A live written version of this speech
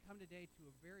today to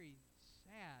a very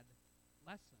sad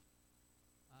lesson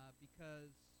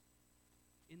because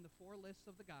in the four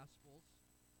lists of the Gospels,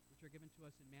 which are given to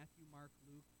us in Matthew, Mark,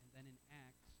 Luke, and then in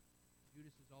Acts,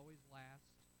 Judas is always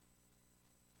last.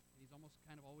 And he's almost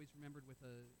kind of always remembered with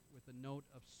a note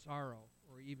of sorrow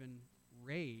or even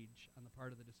rage on the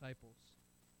part of the disciples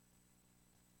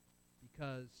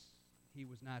because he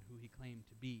was not who he claimed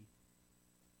to be.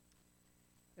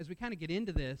 As we kind of get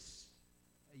into this,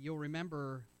 you'll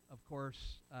remember, of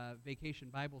course, Vacation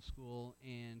Bible School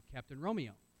and Captain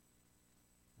Romeo.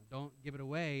 Now, don't give it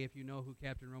away if you know who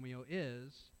Captain Romeo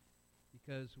is,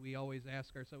 because we always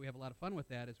ask ourselves, we have a lot of fun with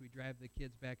that as we drive the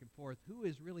kids back and forth, who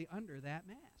is really under that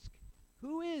mask?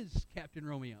 Who is Captain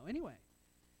Romeo? Anyway,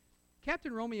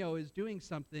 Captain Romeo is doing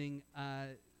something.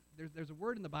 There's a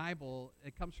word in the Bible.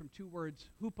 It comes from two words,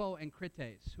 hupo and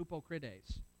krites.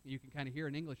 Hupokrites. You can kind of hear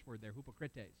an English word there,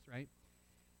 hupokrites, right?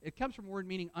 It comes from a word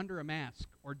meaning under a mask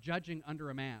or judging under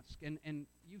a mask. And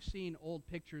you've seen old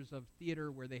pictures of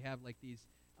theater where they have like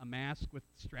a mask with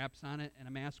straps on it and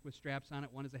a mask with straps on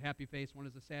it. One is a happy face, one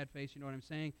is a sad face, you know what I'm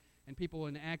saying? And people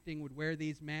in acting would wear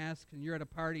these masks, and you're at a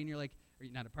party and you're like, or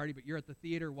not a party, but you're at the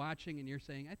theater watching and you're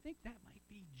saying, I think that might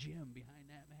be Jim behind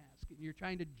that mask. And you're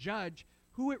trying to judge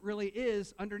who it really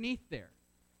is underneath there.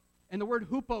 And the word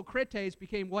hupokrites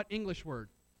became what English word?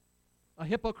 A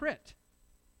hypocrite.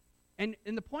 And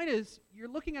the point is, you're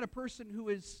looking at a person who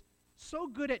is so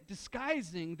good at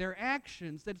disguising their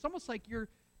actions that it's almost like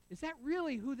is that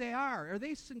really who they are? Are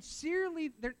they sincerely,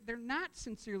 they're not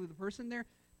sincerely the person,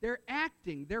 they're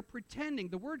acting, they're pretending.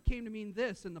 The word came to mean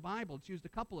this in the Bible. It's used a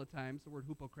couple of times, the word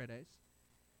hupokrites.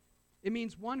 It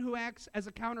means one who acts as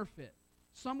a counterfeit,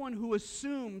 someone who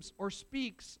assumes or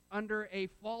speaks under a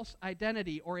false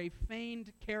identity or a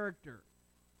feigned character.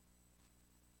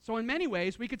 So in many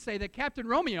ways, we could say that Captain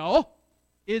Romeo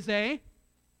is a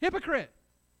hypocrite.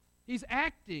 He's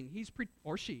acting,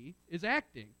 or she is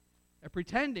acting,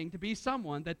 pretending to be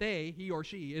someone that he or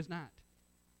she is not.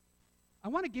 I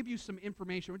want to give you some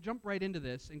information. We'll jump right into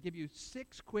this and give you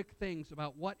 6 quick things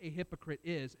about what a hypocrite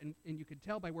is. And you can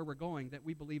tell by where we're going that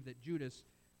we believe that Judas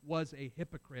was a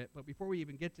hypocrite. But before we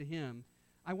even get to him,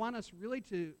 I want us really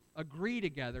to agree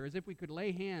together as if we could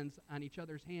lay hands on each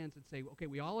other's hands and say, okay,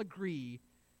 we all agree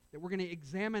that we're going to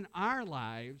examine our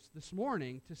lives this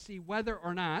morning to see whether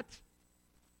or not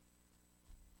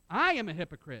I am a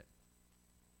hypocrite.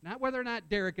 Not whether or not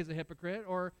Derek is a hypocrite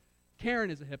or Karen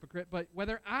is a hypocrite, but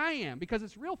whether I am, because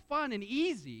it's real fun and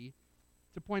easy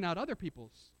to point out other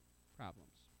people's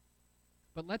problems.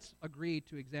 But let's agree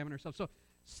to examine ourselves. So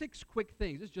 6 quick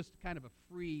things. This is just kind of a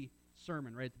free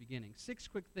sermon right at the beginning. 6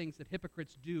 quick things that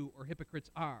hypocrites do or hypocrites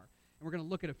are. And we're going to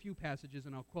look at a few passages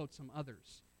and I'll quote some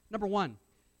others. Number 1,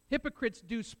 hypocrites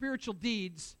do spiritual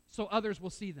deeds so others will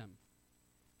see them.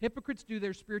 Hypocrites do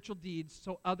their spiritual deeds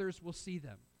so others will see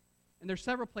them. And there's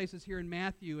several places here in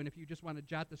Matthew, and if you just want to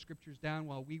jot the scriptures down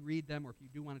while we read them, or if you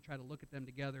do want to try to look at them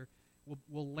together,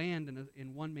 we'll land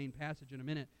in one main passage in a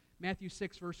minute. Matthew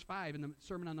 6, verse 5, in the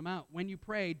Sermon on the Mount, when you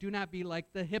pray, do not be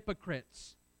like the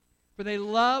hypocrites, for they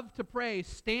love to pray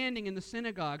standing in the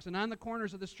synagogues and on the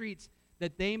corners of the streets,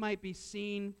 that they might be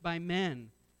seen by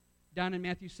men. Down in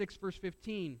Matthew 6, verse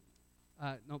 15,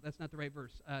 no, that's not the right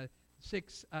verse,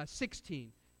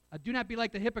 16. Do not be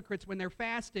like the hypocrites when they're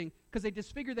fasting, because they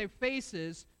disfigure their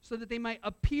faces so that they might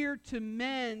appear to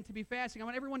men to be fasting. I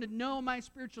want everyone to know my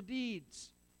spiritual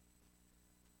deeds.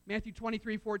 Matthew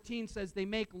 23:14 says they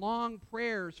make long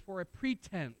prayers for a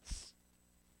pretense.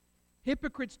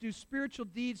 Hypocrites do spiritual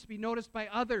deeds to be noticed by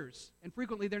others, and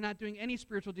frequently they're not doing any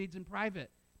spiritual deeds in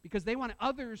private because they want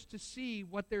others to see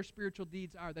what their spiritual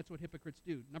deeds are. That's what hypocrites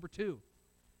do. Number 2,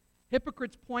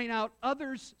 hypocrites point out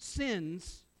others'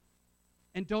 sins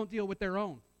and don't deal with their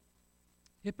own.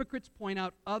 Hypocrites point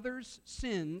out others'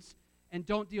 sins and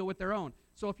don't deal with their own.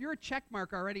 So if you're a check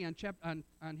mark already on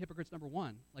hypocrites number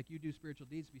 1, like you do spiritual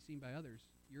deeds to be seen by others,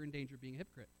 you're in danger of being a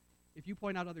hypocrite. If you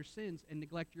point out others' sins and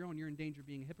neglect your own, you're in danger of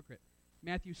being a hypocrite.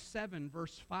 Matthew 7,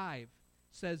 verse 5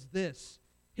 says this,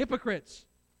 hypocrites,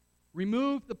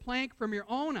 remove the plank from your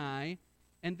own eye,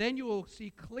 and then you will see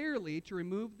clearly to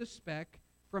remove the speck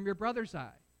from your brother's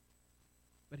eye.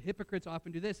 But hypocrites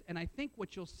often do this, and I think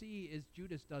what you'll see is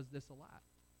Judas does this a lot.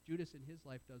 Judas in his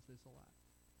life does this a lot,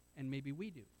 and maybe we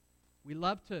do. We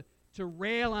love to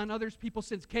rail on others people's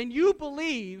sins. Can you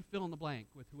believe, fill in the blank,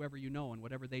 with whoever you know and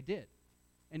whatever they did?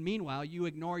 And meanwhile, you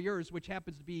ignore yours, which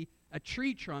happens to be a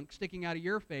tree trunk sticking out of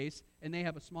your face, and they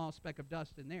have a small speck of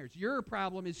dust in theirs. Your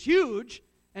problem is huge,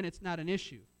 and it's not an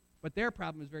issue. But their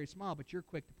problem is very small, but you're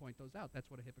quick to point those out. That's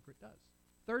what a hypocrite does.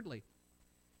 Thirdly,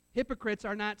 hypocrites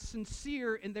are not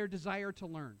sincere in their desire to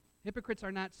learn. Hypocrites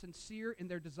are not sincere in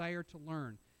their desire to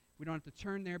learn. We don't have to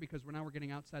turn there because we're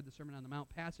getting outside the Sermon on the Mount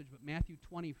passage, but Matthew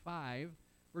 25,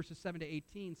 verses 7 to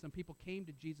 18, some people came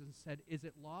to Jesus and said, "Is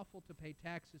it lawful to pay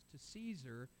taxes to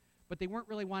Caesar?" But they weren't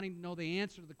really wanting to know the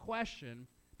answer to the question.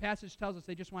 The passage tells us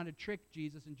they just wanted to trick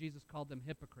Jesus, and Jesus called them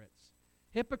hypocrites.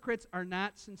 Hypocrites are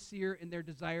not sincere in their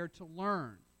desire to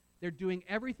learn. They're doing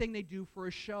everything they do for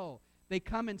a show. They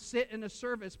come and sit in a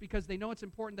service because they know it's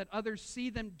important that others see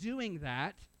them doing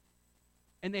that,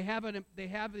 and they have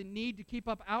a need to keep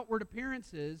up outward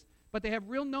appearances, but they have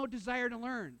real no desire to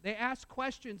learn. They ask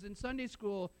questions in Sunday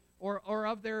school or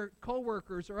of their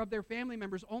coworkers or of their family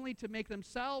members only to make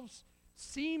themselves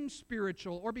seem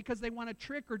spiritual or because they want to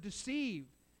trick or deceive.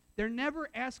 They're never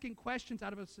asking questions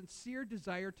out of a sincere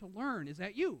desire to learn. Is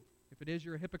that you? If it is,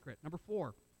 you're a hypocrite. Number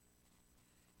 4,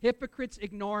 hypocrites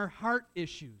ignore heart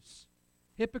issues.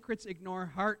 Hypocrites ignore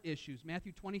heart issues.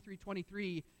 Matthew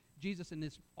 23:23, Jesus, in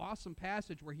this awesome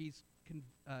passage where he's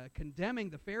condemning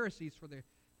the Pharisees for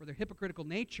their hypocritical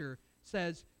nature,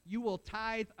 says, "You will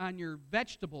tithe on your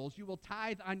vegetables, you will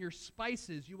tithe on your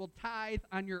spices, you will tithe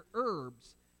on your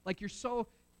herbs." Like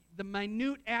the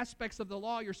minute aspects of the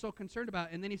law you're so concerned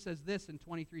about. And then he says this in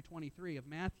 23:23 of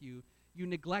Matthew, "You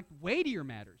neglect weightier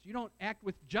matters. You don't act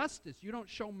with justice. You don't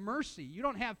show mercy. You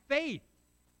don't have faith."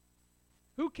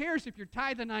 Who cares if you're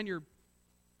tithing on your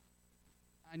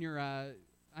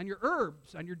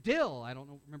herbs, on your dill? I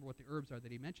don't remember what the herbs are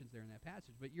that he mentions there in that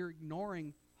passage, but you're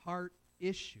ignoring heart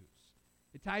issues.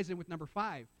 It ties in with number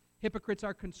 5. Hypocrites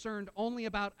are concerned only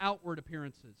about outward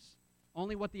appearances,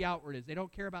 only what the outward is. They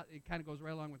don't care about, it kind of goes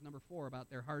right along with number 4 about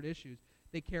their heart issues.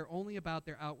 They care only about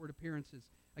their outward appearances.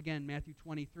 Again, Matthew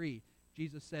 23,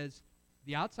 Jesus says,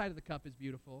 the outside of the cup is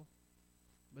beautiful,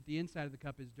 but the inside of the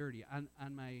cup is dirty.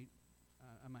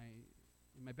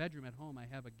 In my bedroom at home, I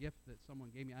have a gift that someone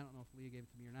gave me. I don't know if Leah gave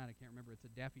it to me or not. I can't remember. It's a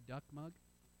Daffy Duck mug.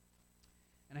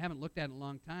 And I haven't looked at it in a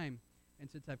long time. And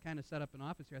since I've kind of set up an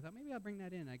office here, I thought maybe I'll bring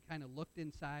that in. I kind of looked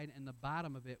inside, and the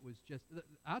bottom of it was just, the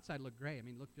outside looked great. I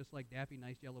mean, it looked just like Daffy,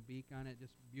 nice yellow beak on it,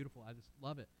 just beautiful. I just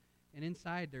love it. And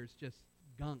inside there's just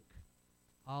gunk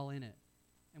all in it.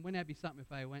 And wouldn't that be something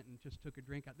if I went and just took a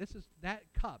drink out?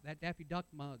 That cup, that Daffy Duck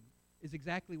mug, is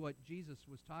exactly what Jesus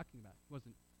was talking about. He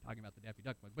wasn't talking about the Daffy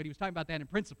Duck mug, but he was talking about that in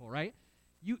principle, right?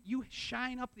 You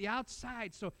shine up the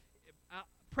outside, so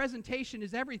presentation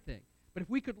is everything. But if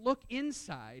we could look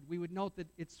inside, we would note that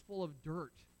it's full of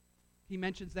dirt. He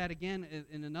mentions that again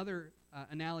in another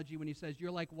analogy when he says,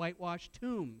 you're like whitewashed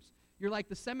tombs. You're like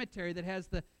the cemetery that has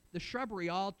the shrubbery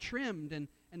all trimmed and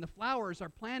the flowers are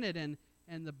planted and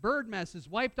the bird mess is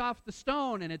wiped off the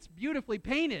stone and it's beautifully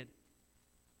painted.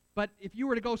 But if you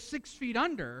were to go 6 feet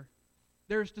under,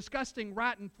 there's disgusting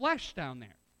rotten flesh down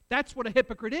there. That's what a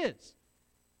hypocrite is.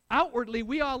 Outwardly,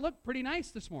 we all look pretty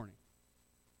nice this morning.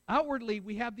 Outwardly,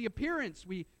 we have the appearance.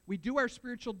 We do our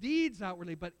spiritual deeds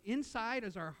outwardly, but inside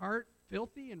is our heart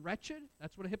filthy and wretched?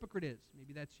 That's what a hypocrite is.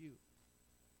 Maybe that's you.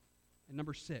 And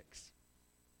number 6,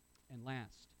 and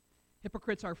last,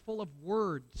 hypocrites are full of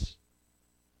words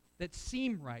that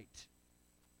seem right,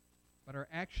 but are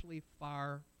actually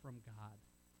far from God.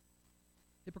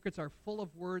 Hypocrites are full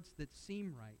of words that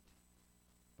seem right,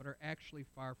 but are actually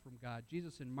far from God.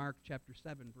 Jesus in Mark chapter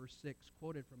 7, verse 6,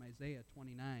 quoted from Isaiah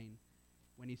 29,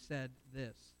 when he said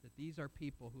this, that these are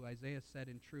people who Isaiah said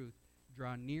in truth,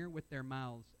 draw near with their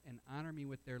mouths and honor me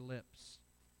with their lips,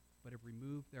 but have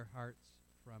removed their hearts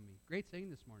from me. Great saying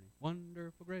this morning.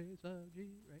 Wonderful grace of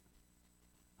Jesus, right?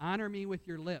 Honor me with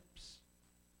your lips,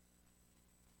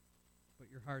 but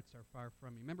your hearts are far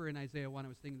from me. Remember in Isaiah 1, I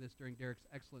was thinking this during Derek's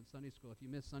excellent Sunday school. If you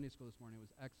missed Sunday school this morning, it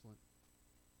was excellent.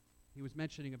 He was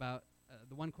mentioning about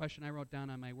the one question I wrote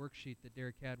down on my worksheet that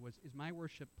Derek had was, is my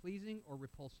worship pleasing or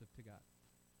repulsive to God?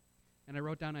 And I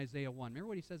wrote down Isaiah 1. Remember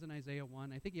what he says in Isaiah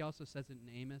 1? I think he also says it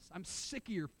in Amos. I'm sick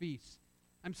of your feasts.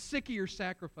 I'm sick of your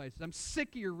sacrifices. I'm sick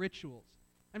of your rituals.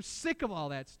 I'm sick of all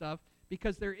that stuff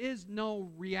because there is no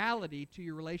reality to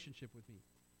your relationship with me.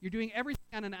 You're doing everything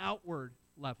on an outward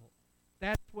level.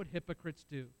 That's what hypocrites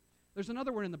do. There's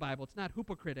another word in the Bible. It's not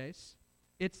hypocrites.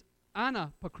 It's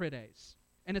anapokrites.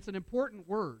 And it's an important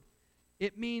word.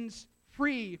 It means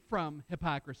free from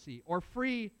hypocrisy or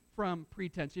free from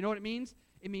pretense. You know what it means?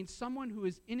 It means someone who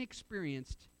is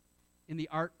inexperienced in the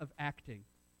art of acting.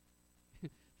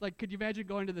 It's like, could you imagine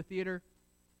going to the theater?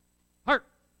 Hark!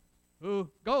 Who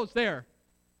goes there?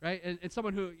 Right? And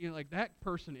someone who, like, that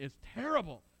person is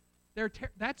terrible.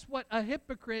 That's what a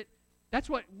hypocrite, that's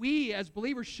what we as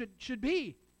believers should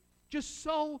be. Just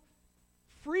so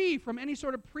free from any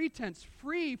sort of pretense,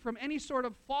 free from any sort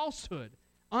of falsehood,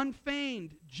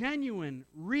 unfeigned, genuine,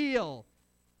 real,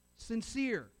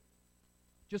 sincere.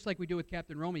 just like we do with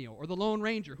Captain Romeo or the Lone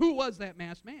Ranger. Who was that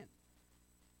masked man?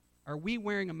 Are we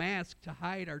wearing a mask to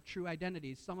hide our true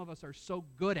identities? Some of us are so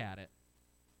good at it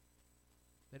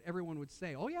that everyone would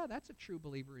say, oh yeah, that's a true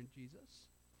believer in Jesus.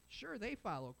 Sure, they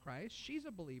follow Christ. She's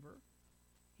a believer.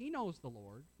 He knows the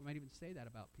Lord. We might even say that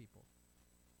about people.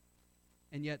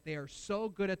 And yet they are so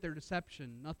good at their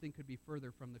deception, nothing could be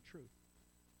further from the truth.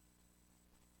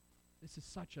 This is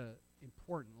such an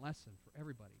important lesson for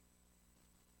everybody.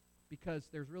 Because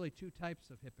there's really two types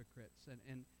of hypocrites,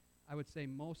 and I would say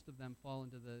most of them fall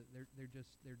into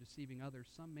they're deceiving others.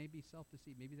 Some may be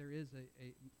self-deceived. Maybe there is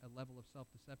a level of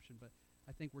self-deception, but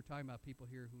I think we're talking about people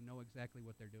here who know exactly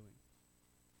what they're doing,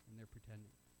 and they're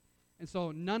pretending. And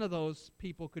so none of those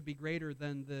people could be greater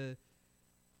than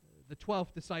the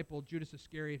 12th disciple, Judas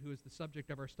Iscariot, who is the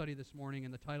subject of our study this morning,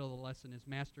 and the title of the lesson is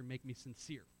Master, Make Me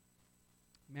Sincere.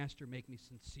 Master, make me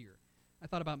sincere. I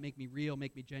thought about make me real,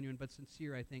 make me genuine, but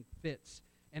sincere, I think, fits.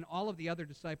 And all of the other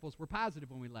disciples were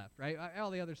positive when we left, right? All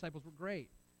the other disciples were great.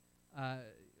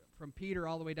 From Peter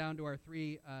all the way down to our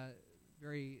three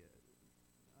very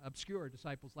obscure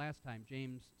disciples last time,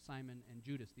 James, Simon, and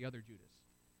Judas, the other Judas.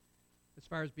 As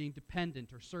far as being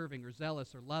dependent or serving or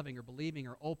zealous or loving or believing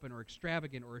or open or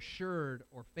extravagant or assured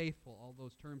or faithful, all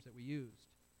those terms that we used.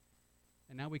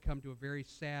 And now we come to a very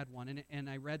sad one. And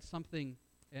I read something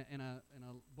in a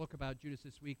book about Judas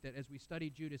this week, that as we study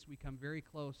Judas, we come very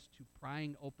close to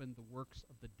prying open the works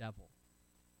of the devil.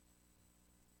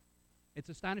 It's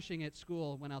astonishing at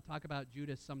school when I'll talk about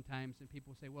Judas sometimes, and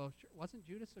people say, well, sure, wasn't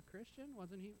Judas a Christian?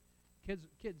 Wasn't he? Kids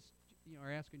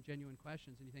are asking genuine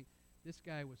questions, and you think, this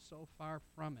guy was so far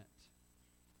from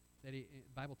it that the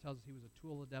Bible tells us he was a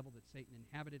tool of the devil, that Satan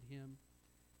inhabited him.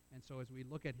 And so as we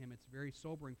look at him, it's very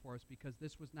sobering for us, because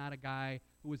this was not a guy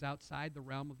who was outside the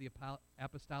realm of the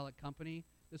apostolic company.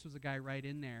 This was a guy right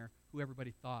in there who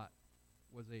everybody thought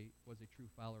was a true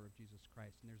follower of Jesus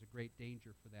Christ. And there's a great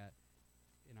danger for that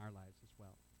in our lives as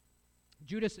well.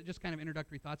 Judas, just kind of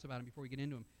introductory thoughts about him before we get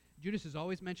into him. Judas is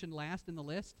always mentioned last in the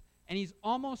list, and he's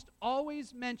almost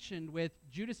always mentioned with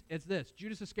Judas as this: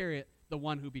 Judas Iscariot, the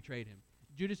one who betrayed him.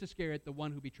 Judas Iscariot, the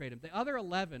one who betrayed him. The other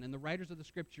 11 and the writers of the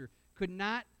Scripture could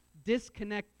not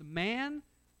disconnect the man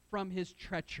from his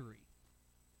treachery.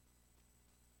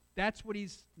 That's what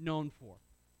he's known for.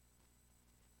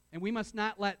 And we must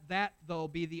not let that, though,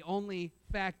 be the only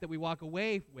fact that we walk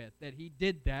away with, that he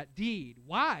did that deed.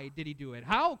 Why did he do it?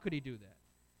 How could he do that?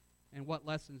 And what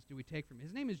lessons do we take from it?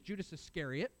 His name is Judas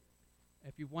Iscariot.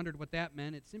 If you've wondered what that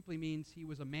meant, it simply means he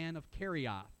was a man of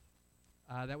Kerioth.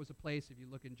 That was a place, if you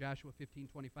look in Joshua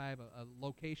 15:25, a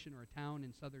location or a town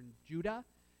in southern Judah.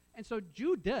 And so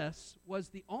Judas was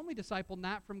the only disciple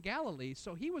not from Galilee,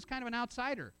 so he was kind of an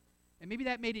outsider. And maybe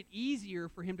that made it easier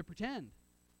for him to pretend.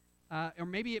 Or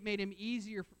maybe it made him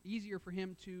easier for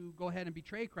him to go ahead and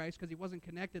betray Christ because he wasn't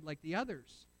connected like the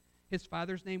others. His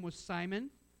father's name was Simon.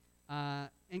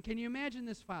 And can you imagine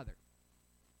this father?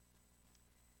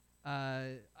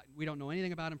 We don't know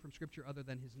anything about him from Scripture other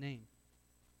than his name.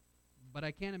 But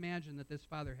I can't imagine that this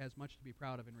father has much to be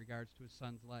proud of in regards to his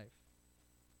son's life.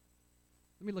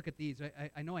 Let me look at these.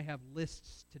 I know I have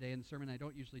lists today in the sermon. I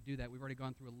don't usually do that. We've already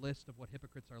gone through a list of what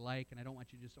hypocrites are like, and I don't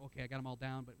want you to just, okay, I got them all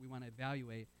down, but we want to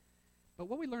evaluate. But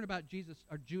what we learn about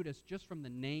Judas just from the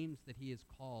names that he is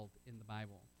called in the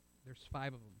Bible, there's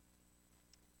 5 of them.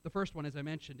 The first one, as I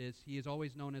mentioned, is he is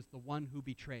always known as the one who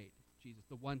betrayed Jesus,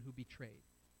 the one who betrayed.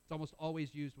 It's almost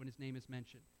always used when his name is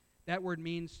mentioned. That word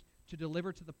means to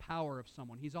deliver to the power of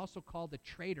someone. He's also called a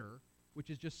traitor, which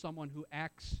is just someone who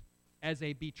acts as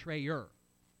a betrayer.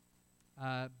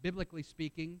 Biblically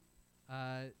speaking,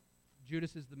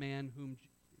 Judas is the man whom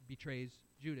betrays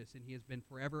Judas, and he has been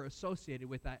forever associated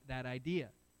with that idea.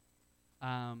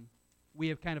 We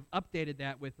have kind of updated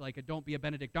that with like a don't be a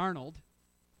Benedict Arnold,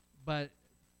 but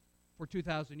for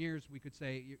 2,000 years we could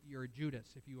say you're a Judas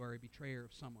if you are a betrayer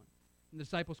of someone. And the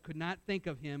disciples could not think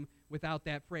of him without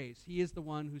that phrase. He is the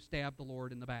one who stabbed the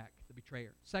Lord in the back, the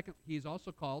betrayer. Second, he is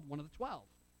also called one of the 12.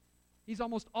 He's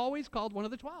almost always called one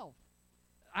of the 12.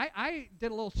 I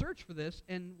did a little search for this,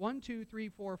 and 1, 2, 3,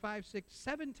 4, 5, 6,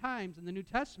 7 times in the New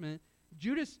Testament,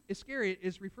 Judas Iscariot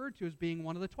is referred to as being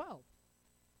one of the 12.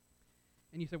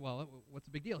 And you say, well, what's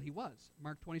the big deal? He was.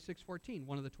 Mark 26:14,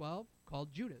 one of the 12,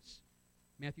 called Judas.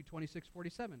 Matthew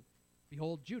 26:47,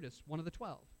 behold, Judas, one of the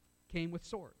 12, came with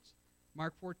swords.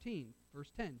 Mark 14,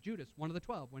 verse 10, Judas, one of the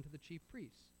 12, went to the chief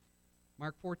priests.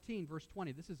 Mark 14, verse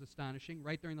 20, this is astonishing.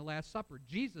 Right during the Last Supper,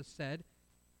 Jesus said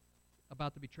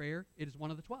about the betrayer, it is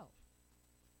one of the 12.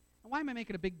 And why am I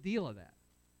making a big deal of that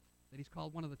he's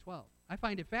called one of the 12? I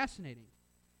find it fascinating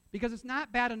because it's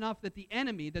not bad enough that the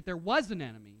enemy, that there was an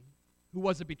enemy who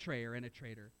was a betrayer and a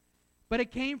traitor, but it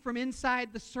came from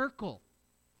inside the circle.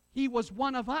 He was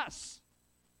one of us.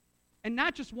 And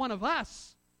not just one of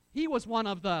us, he was one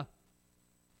of the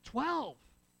 12.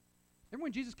 Remember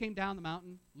when Jesus came down the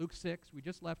mountain, Luke 6, we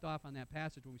just left off on that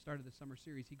passage when we started this summer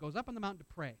series. He goes up on the mountain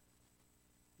to pray.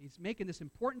 He's making this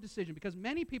important decision because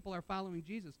many people are following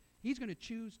Jesus. He's going to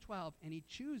choose 12, and he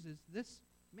chooses this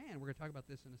man. We're going to talk about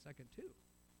this in a second too.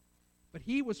 But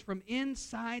he was from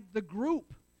inside the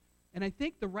group. And I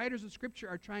think the writers of Scripture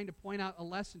are trying to point out a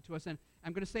lesson to us. And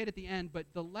I'm going to say it at the end, but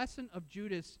the lesson of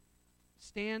Judas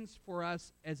stands for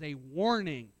us as a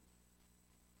warning.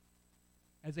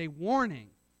 As a warning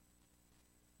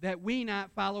that we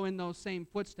not follow in those same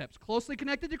footsteps. Closely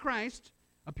connected to Christ,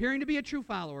 appearing to be a true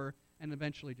follower, and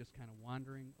eventually just kind of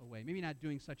wandering away. Maybe not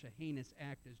doing such a heinous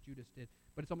act as Judas did,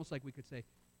 but it's almost like we could say,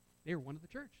 they were one of the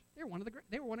church. They were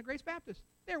one of Grace Baptist.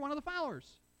 They were one of the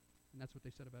followers. And that's what they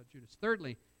said about Judas.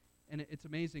 Thirdly, and it's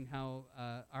amazing how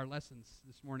our lessons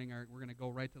this morning we're going to go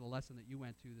right to the lesson that you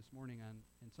went to this morning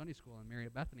in Sunday school on Mary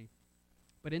of Bethany.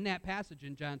 But in that passage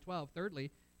in John 12,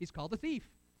 thirdly, he's called a thief.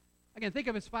 Again, think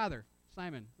of his father,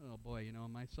 Simon. Oh boy,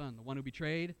 my son, the one who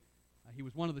betrayed. He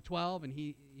was one of the 12, and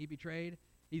he betrayed.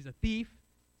 He's a thief.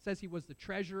 Says he was the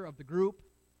treasurer of the group,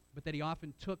 but that he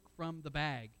often took from the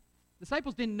bag.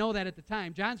 Disciples didn't know that at the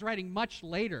time. John's writing much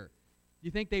later. Do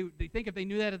you think they think if they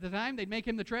knew that at the time, they'd make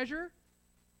him the treasurer?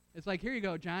 It's like, here you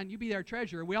go, John, you be our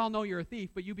treasurer. We all know you're a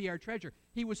thief, but you be our treasurer.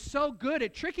 He was so good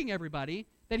at tricking everybody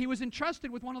that he was entrusted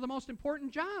with one of the most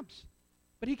important jobs.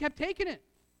 But he kept taking it.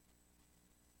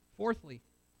 Fourthly,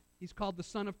 he's called the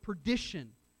son of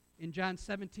perdition in John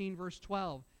 17, verse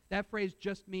 12. That phrase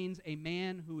just means a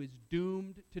man who is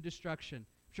doomed to destruction.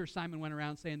 I'm sure Simon went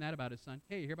around saying that about his son.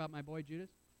 Hey, you hear about my boy Judas?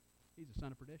 He's a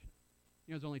son of perdition.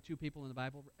 There's only two people in the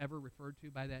Bible ever referred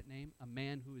to by that name, a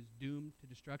man who is doomed to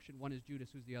destruction. One is Judas.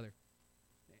 Who's the other?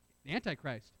 The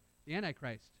Antichrist. The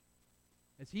Antichrist.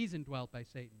 As he's indwelt by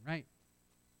Satan, right?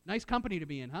 Nice company to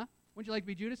be in, huh? Wouldn't you like to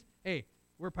be Judas? Hey,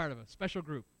 we're part of a special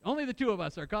group. Only the two of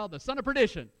us are called the son of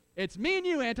perdition. It's me and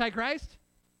you, Antichrist.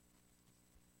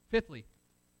 Fifthly,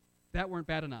 that weren't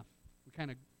bad enough. We're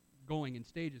kind of going in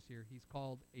stages here. He's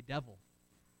called a devil.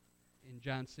 In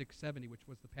John 6:70, which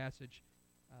was the passage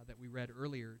that we read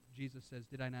earlier, Jesus says,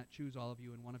 "Did I not choose all of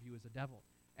you, and one of you is a devil?"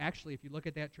 Actually, if you look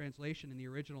at that translation in the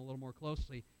original a little more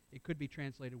closely, it could be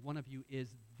translated, "One of you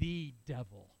is the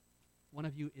devil." One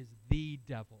of you is the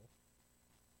devil.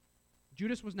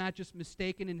 Judas was not just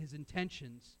mistaken in his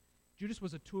intentions. Judas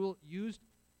was a tool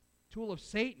of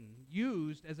Satan,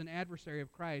 used as an adversary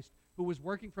of Christ, who was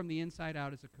working from the inside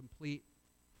out as a complete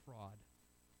fraud,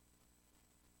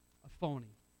 a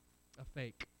phony, a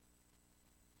fake.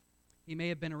 He may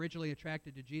have been originally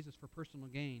attracted to Jesus for personal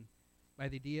gain by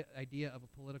the idea of a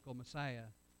political Messiah,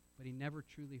 but he never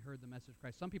truly heard the message of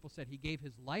Christ. Some people said he gave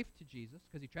his life to Jesus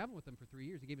because he traveled with them for 3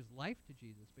 years. He gave his life to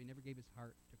Jesus, but he never gave his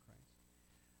heart to Christ.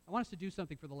 I want us to do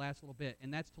something for the last little bit,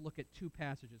 and that's to look at two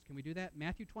passages. Can we do that?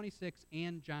 Matthew 26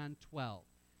 and John 12.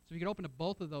 So we can open to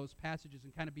both of those passages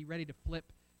and kind of be ready to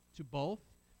flip to both,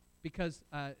 because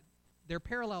they're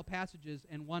parallel passages,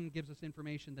 and one gives us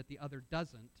information that the other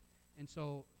doesn't. And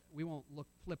so we won't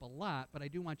flip a lot, but I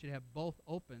do want you to have both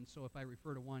open, so if I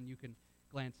refer to one, you can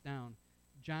glance down.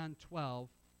 John 12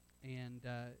 and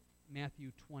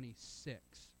Matthew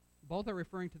 26. Both are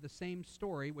referring to the same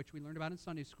story, which we learned about in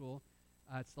Sunday school.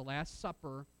 It's the Last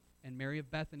Supper, and Mary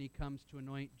of Bethany comes to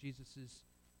anoint Jesus'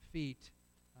 feet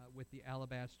with the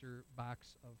alabaster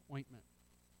box of ointment.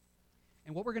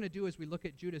 And what we're going to do as we look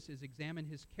at Judas is examine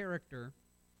his character.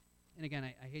 And again,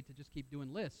 I hate to just keep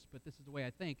doing lists, but this is the way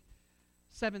I think.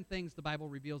 7 things the Bible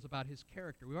reveals about his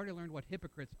character. We already learned what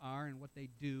hypocrites are and what they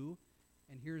do,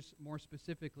 and here's more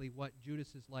specifically what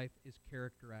Judas's life is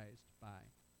characterized by.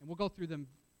 And we'll go through them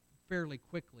fairly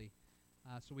quickly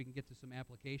so we can get to some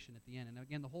application at the end. And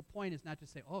again, the whole point is not to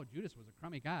say, oh, Judas was a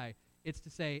crummy guy. It's to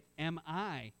say, am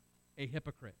I a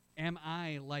hypocrite? Am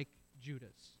I like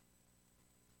Judas?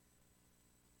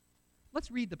 Let's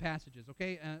read the passages,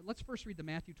 okay? Let's first read the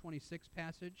Matthew 26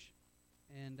 passage.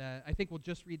 And I think we'll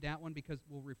just read that one because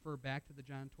we'll refer back to the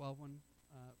John 12 one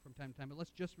from time to time. But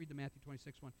let's just read the Matthew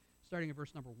 26 one, starting at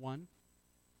verse number 1,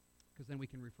 because then we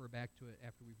can refer back to it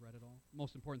after we've read it all. The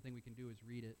most important thing we can do is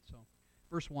read it. So,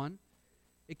 verse 1,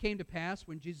 "It came to pass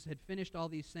when Jesus had finished all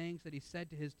these sayings that he said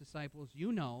to his disciples,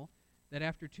 'You know that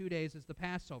after 2 days is the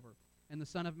Passover, and the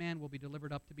Son of Man will be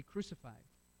delivered up to be crucified.'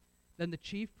 Then the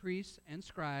chief priests and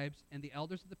scribes and the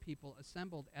elders of the people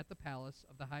assembled at the palace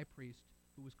of the high priest,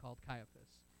 who was called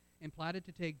Caiaphas, and plotted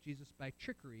to take Jesus by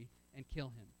trickery and kill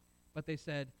him. But they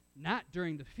said, 'Not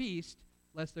during the feast,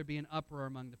 lest there be an uproar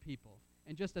among the people.'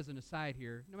 And just as an aside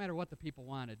here, no matter what the people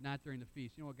wanted, not during the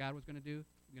feast, you know what God was going to do?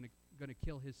 Going to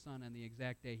kill his son on the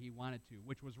exact day he wanted to,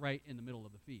 which was right in the middle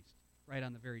of the feast, right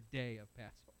on the very day of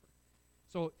Passover.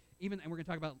 So and we're going to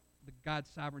talk about God's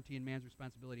sovereignty and man's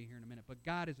responsibility here in a minute, but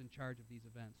God is in charge of these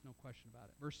events, no question about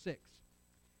it. Verse 6.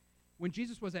 When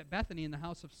Jesus was at Bethany in the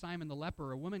house of Simon the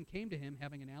leper, a woman came to him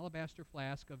having an alabaster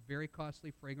flask of very costly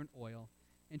fragrant oil,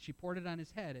 and she poured it on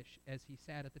his head as he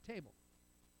sat at the table.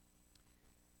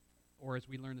 Or as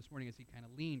we learned this morning, as he kind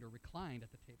of leaned or reclined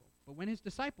at the table. But when his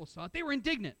disciples saw it, they were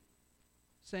indignant,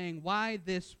 saying, "Why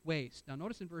this waste?" Now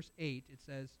notice in verse 8, it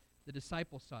says, the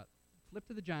disciples saw it. Flip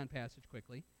to the John passage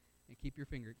quickly, and keep your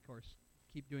finger, of course,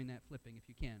 keep doing that flipping if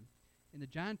you can. In the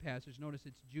John passage, notice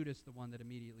it's Judas the one that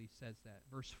immediately says that.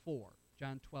 Verse 4,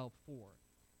 John 12:4.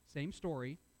 Same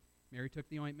story. Mary took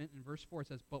the ointment, and verse 4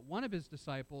 says, "But one of his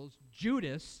disciples,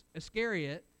 Judas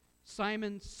Iscariot,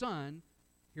 Simon's son,"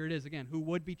 here it is again, "who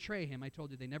would betray him," I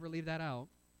told you they never leave that out,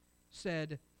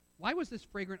 said, "Why was this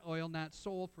fragrant oil not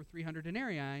sold for 300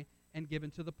 denarii and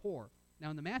given to the poor?" Now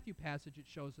in the Matthew passage, it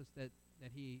shows us that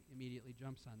he immediately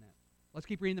jumps on that. Let's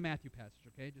keep reading the Matthew passage,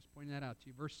 okay? Just pointing that out to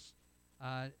you. Verse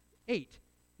 8.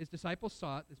 His disciples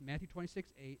saw it. This is Matthew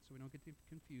 26:8, so we don't get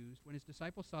confused. When his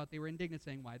disciples saw it, they were indignant,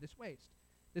 saying, "Why this waste?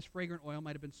 This fragrant oil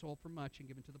might have been sold for much and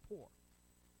given to the poor."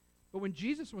 But when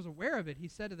Jesus was aware of it, he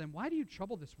said to them, "Why do you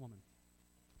trouble this woman?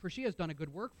 For she has done a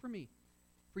good work for me.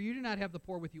 For you do not have the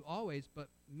poor with you always, but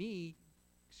me,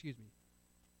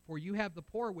 for you have the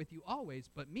poor with you always,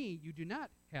 but me you do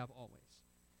not have always.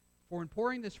 For in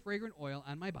pouring this fragrant oil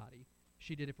on my body,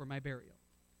 she did it for my burial.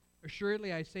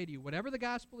 Assuredly I say to you, whatever the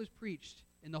gospel is preached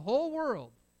in the whole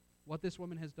world, what this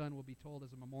woman has done will be told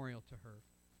as a memorial to her."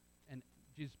 And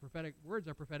Jesus' prophetic words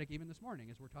are prophetic even this morning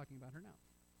as we're talking about her now.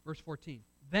 Verse 14.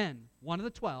 Then one of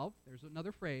the 12, there's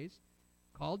another phrase,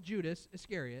 called Judas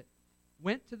Iscariot,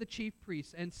 went to the chief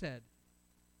priests and said,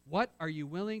 "What are you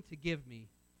willing to give me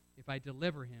if I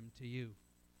deliver him to you?"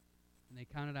 And they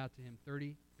counted out to him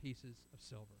 30 pieces of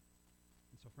silver.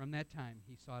 And so from that time,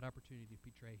 he sought opportunity to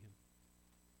betray him.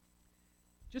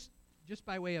 Just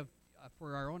by way of,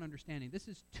 for our own understanding, this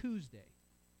is Tuesday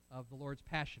of the Lord's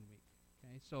Passion Week.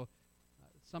 Okay, so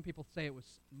some people say it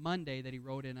was Monday that he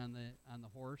rode in on the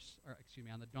horse, or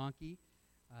on the donkey,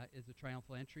 is a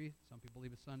triumphal entry. Some people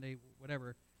believe it's Sunday,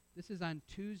 whatever. This is on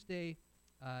Tuesday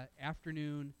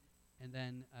afternoon, and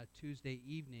then Tuesday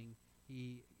evening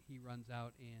he runs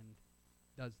out and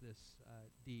does this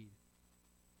deed.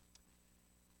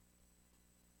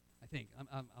 I think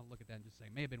I'll look at that and just say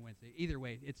may have been Wednesday. Either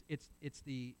way, it's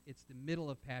the middle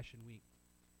of Passion Week.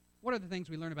 What are the things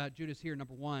we learn about Judas here?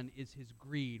 Number one is his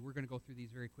greed. We're going to go through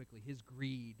these very quickly. His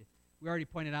greed. We already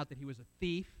pointed out that he was a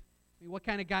thief. I mean, what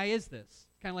kind of guy is this?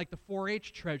 Kind of like the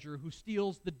 4-H treasurer who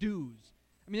steals the dues.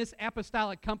 I mean, this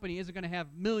apostolic company isn't going to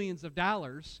have millions of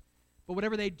dollars, but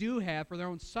whatever they do have for their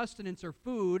own sustenance or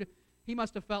food, he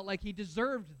must have felt like he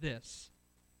deserved this.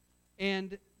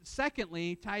 And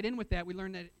secondly, tied in with that, we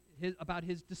learned that about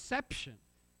his deception.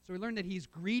 So we learned that he's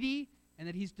greedy and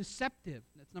that he's deceptive.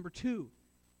 That's number 2.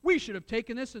 We should have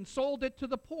taken this and sold it to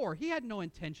the poor. He had no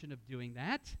intention of doing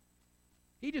that.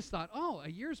 He just thought, a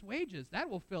year's wages, that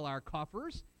will fill our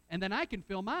coffers, and then I can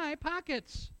fill my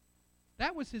pockets.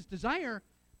 That was his desire.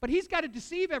 But he's got to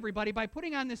deceive everybody by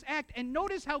putting on this act. And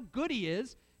notice how good he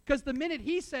is, because the minute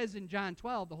he says in John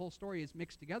 12, the whole story is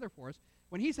mixed together for us.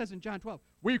 When he says in John 12,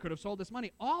 we could have sold this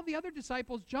money, all the other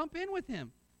disciples jump in with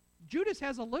him. Judas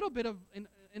has a little bit of,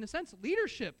 in a sense,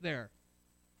 leadership there.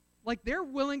 Like they're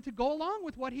willing to go along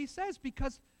with what he says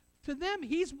because to them,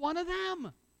 he's one of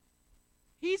them.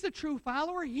 He's a true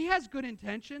follower. He has good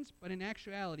intentions, but in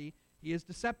actuality, he is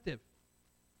deceptive.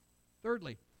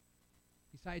 Thirdly,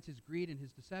 besides his greed and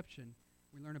his deception,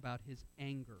 we learn about his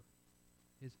anger.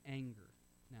 His anger.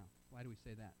 Now, why do we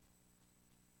say that?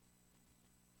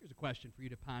 Here's a question for you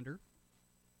to ponder.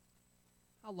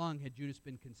 How long had Judas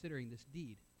been considering this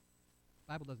deed?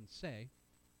 The Bible doesn't say.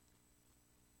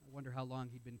 I wonder how long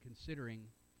he'd been considering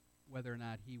whether or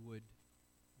not he would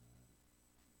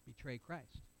betray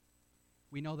Christ.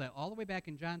 We know that all the way back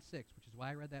in John 6, which is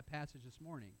why I read that passage this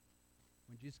morning.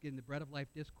 When Jesus gave the bread of life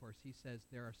discourse, he says,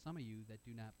 there are some of you that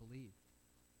do not believe,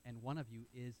 and one of you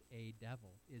is a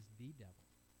devil, is the devil.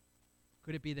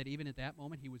 Could it be that even at that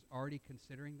moment he was already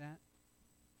considering that?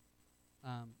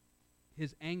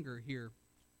 His anger here.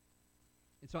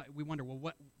 And so we wonder,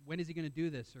 well, when is he going to do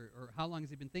this? Or how long has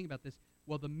he been thinking about this?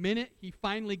 Well, the minute he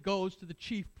finally goes to the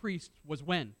chief priests was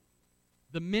when?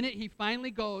 The minute he finally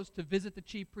goes to visit the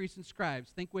chief priests and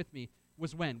scribes, think with me,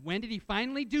 was when? When did he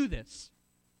finally do this?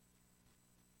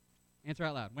 Answer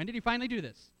out loud. When did he finally do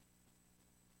this?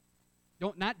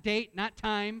 Not date, not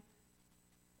time.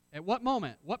 At what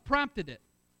moment? What prompted it?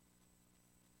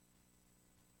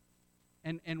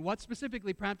 And what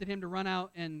specifically prompted him to run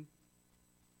out and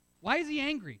why is he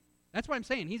angry? That's what I'm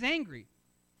saying. He's angry.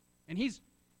 And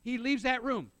he leaves that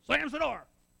room, slams the door,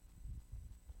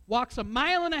 walks a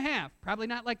mile and a half, probably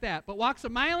not like that, but walks a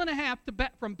mile and a half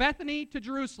from Bethany to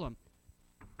Jerusalem.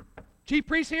 Chief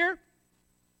priest here,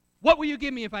 what will you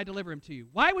give me if I deliver him to you?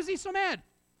 Why was he so mad?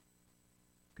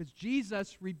 Because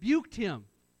Jesus rebuked him.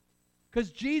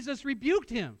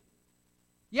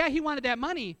 Yeah, he wanted that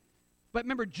money, but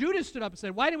remember, Judas stood up and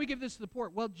said, why didn't we give this to the poor?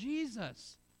 Well,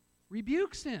 Jesus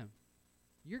rebukes him.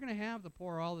 You're going to have the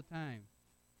poor all the time.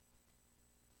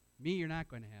 Me, you're not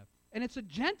going to have. And it's a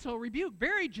gentle rebuke,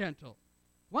 very gentle.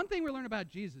 One thing we learn about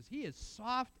Jesus, he is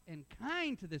soft and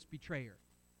kind to this betrayer.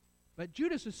 But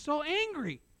Judas is so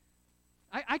angry.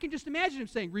 I can just imagine him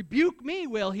saying, rebuke me,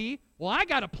 will he? Well, I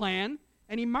got a plan.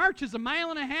 And he marches a mile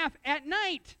and a half at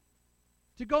night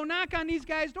to go knock on these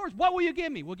guys' doors. What will you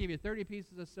give me? We'll give you 30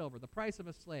 pieces of silver, the price of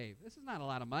a slave. This is not a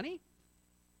lot of money.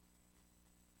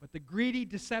 But the greedy,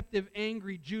 deceptive,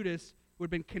 angry Judas, who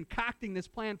had been concocting this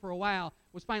plan for a while,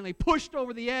 was finally pushed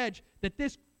over the edge that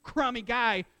this crummy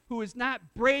guy who is not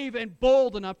brave and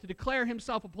bold enough to declare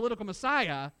himself a political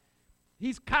messiah,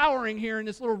 he's cowering here in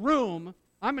this little room.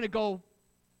 I'm going to go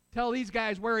tell these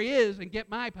guys where he is and get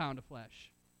my pound of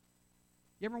flesh.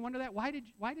 You ever wonder that? Why did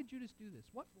Judas do this?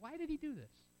 Why did he do this?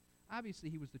 Obviously,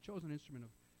 he was the chosen instrument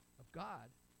of God.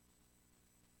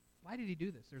 Why did he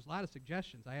do this? There's a lot of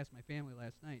suggestions. I asked my family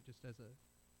last night, just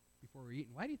before we were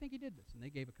eating, why do you think he did this? And they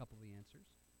gave a couple of the answers.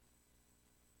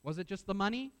 Was it just the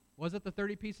money? Was it the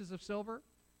 30 pieces of silver?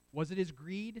 Was it his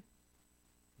greed?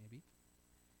 Maybe.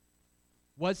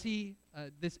 Was he,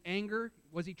 this anger,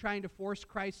 was he trying to force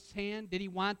Christ's hand? Did he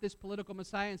want this political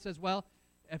Messiah and says, well,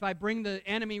 if I bring the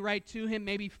enemy right to him,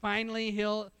 maybe finally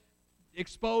he'll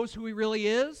expose who he really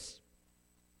is?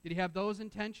 Did he have those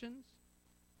intentions?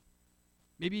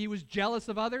 Maybe he was jealous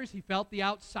of others. He felt the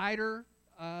outsider,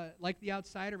 like the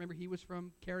outsider. Remember, he was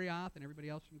from Kerioth and everybody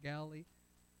else from Galilee.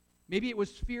 Maybe it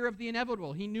was fear of the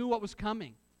inevitable. He knew what was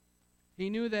coming. He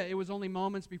knew that it was only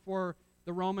moments before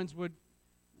the Romans would,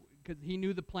 because he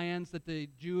knew the plans that the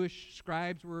Jewish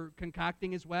scribes were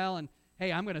concocting as well. And,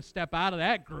 hey, I'm going to step out of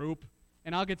that group,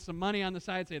 and I'll get some money on the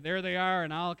side, say, there they are,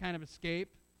 and I'll kind of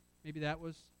escape. Maybe that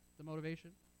was the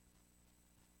motivation.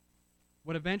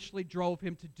 What eventually drove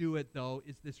him to do it, though,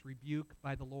 is this rebuke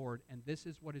by the Lord, and this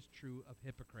is what is true of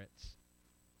hypocrites.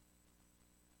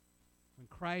 When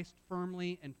Christ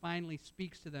firmly and finally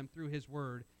speaks to them through his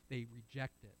word, they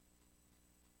reject it.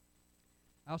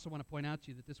 I also want to point out to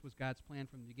you that this was God's plan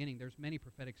from the beginning. There's many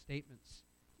prophetic statements,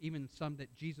 even some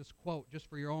that Jesus quote, just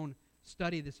for your own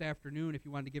study this afternoon, if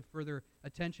you wanted to give further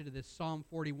attention to this. Psalm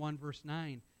 41, verse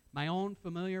 9. My own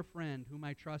familiar friend, whom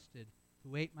I trusted,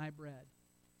 who ate my bread,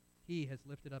 he has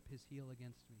lifted up his heel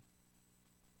against me.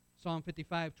 Psalm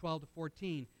 55, 12 to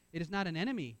 14. It is not an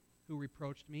enemy who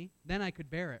reproached me, then I could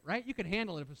bear it, right? You could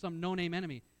handle it if it was some no-name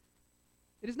enemy.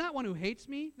 It is not one who hates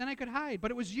me, then I could hide.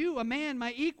 But it was you, a man,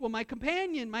 my equal, my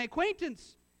companion, my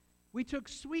acquaintance. We took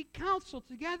sweet counsel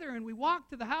together, and we walked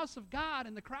to the house of God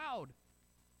in the crowd.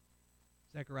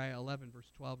 Zechariah 11,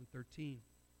 verse 12 and 13.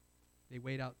 They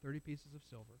weighed out 30 pieces of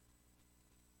silver.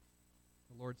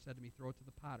 The Lord said to me, throw it to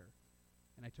the potter.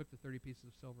 And I took the 30 pieces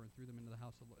of silver and threw them into the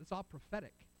house of the Lord. It's all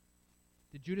prophetic.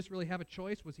 Did Judas really have a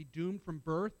choice? Was he doomed from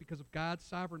birth because of God's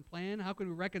sovereign plan? How can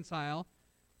we reconcile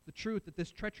the truth that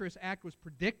this treacherous act was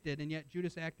predicted, and yet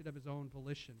Judas acted of his own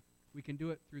volition? We can do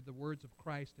it through the words of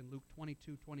Christ in Luke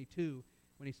 22:22,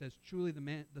 when he says, truly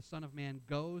the Son of Man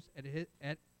goes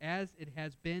as it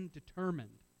has been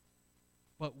determined,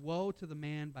 but woe to the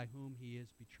man by whom he is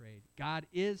betrayed. God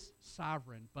is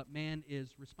sovereign, but man is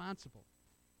responsible.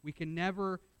 We can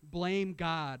never blame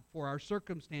God for our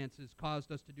circumstances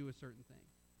caused us to do a certain thing.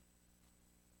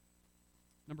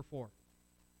 Number 4,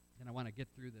 and I want to get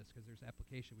through this because there's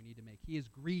application we need to make. He is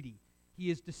greedy. He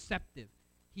is deceptive.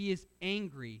 He is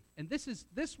angry. And this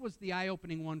was the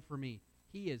eye-opening one for me.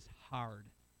 He is hard.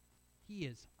 He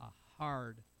is a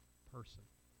hard person.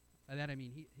 By that I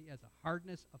mean he has a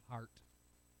hardness of heart.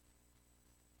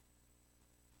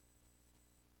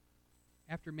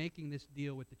 After making this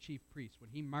deal with the chief priest, when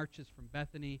he marches from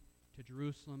Bethany to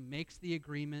Jerusalem, makes the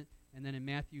agreement, and then in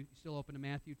Matthew, still open to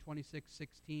Matthew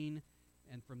 26:16,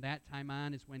 and from that time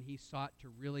on is when he sought to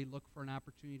really look for an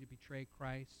opportunity to betray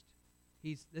Christ.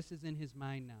 This is in his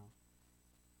mind now.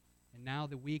 And now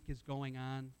the week is going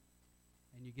on,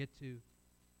 and you get to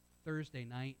Thursday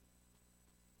night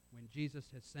when Jesus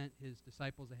has sent his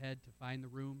disciples ahead to find the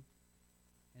room,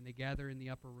 and they gather in the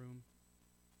upper room.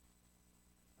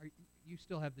 you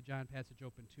still have the John passage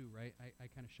open too, right? I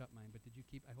kind of shut mine, but did you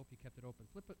keep? I hope you kept it open.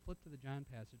 Flip to the John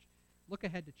passage. Look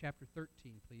ahead to chapter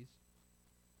 13, please.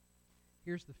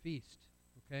 Here's the feast,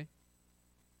 okay?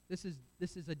 This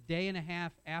is a day and a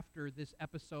half after this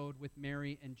episode with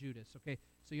Mary and Judas, okay?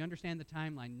 So you understand the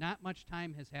timeline. Not much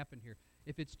time has happened here.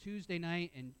 If it's Tuesday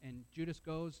night and Judas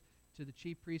goes to the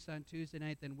chief priest on Tuesday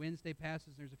night, then Wednesday passes,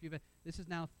 and there's a few. This is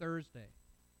now Thursday,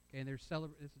 okay? And this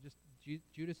is just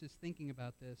Judas is thinking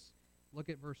about this. Look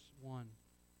at verse 1.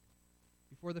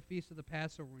 Before the feast of the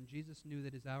Passover, when Jesus knew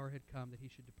that his hour had come, that he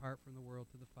should depart from the world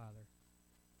to the Father,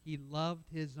 he loved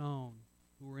his own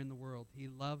who were in the world. He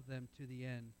loved them to the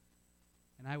end.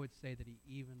 And I would say that he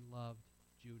even loved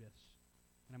Judas.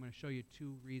 And I'm going to show you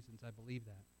two reasons I believe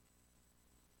that.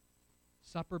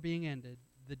 Supper being ended,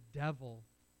 the devil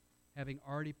having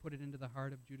already put it into the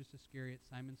heart of Judas Iscariot,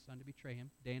 Simon's son, to betray him,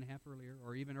 a day and a half earlier,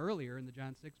 or even earlier in the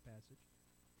John 6 passage.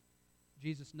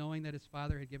 Jesus, knowing that his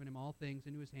Father had given him all things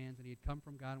into his hands, and he had come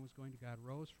from God and was going to God,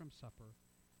 rose from supper,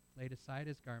 laid aside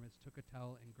his garments, took a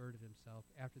towel, and girded himself.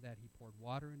 After that, he poured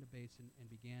water in a basin and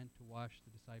began to wash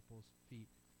the disciples' feet,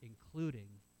 including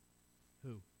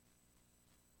who?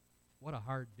 What a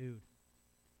hard dude.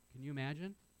 Can you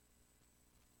imagine?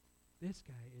 This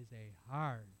guy is a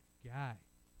hard guy.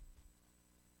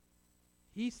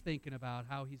 He's thinking about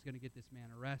how he's going to get this man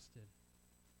arrested.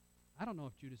 I don't know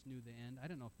if Judas knew the end. I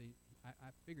don't know if I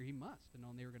figure he must have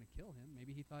known they were going to kill him.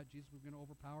 Maybe he thought Jesus was going to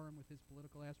overpower him with his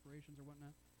political aspirations or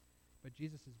whatnot. But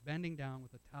Jesus is bending down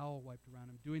with a towel wiped around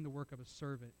him, doing the work of a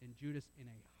servant, and Judas, in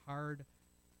a hard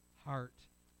heart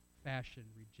fashion,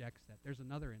 rejects that. There's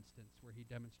another instance where he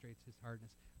demonstrates his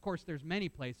hardness. Of course, there's many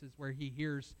places where he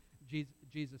hears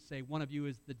Jesus say, one of you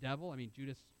is the devil. I mean,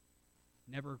 Judas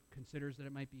never considers that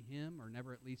it might be him, or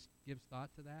never at least gives thought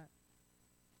to that.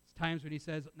 It's times when he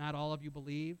says, not all of you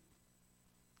believe.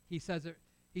 He says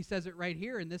it right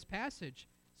here in this passage.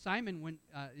 Simon, when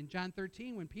in John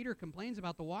 13, when Peter complains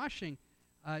about the washing,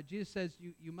 Jesus says,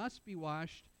 you must be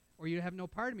washed, or you have no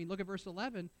part of me. Look at verse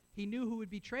 11. He knew who would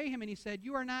betray him, and he said,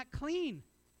 you are not clean.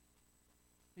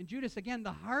 And Judas, again,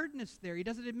 the hardness there. He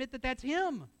doesn't admit that that's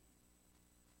him.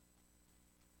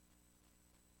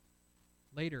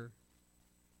 Later,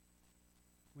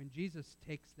 when Jesus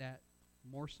takes that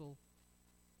morsel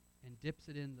and dips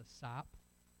it in the sop,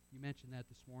 you mentioned that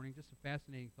this morning, just a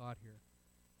fascinating thought here.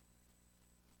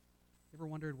 You ever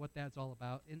wondered what that's all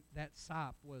about? That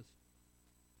sop was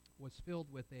filled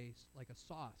with a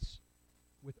sauce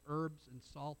with herbs and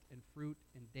salt and fruit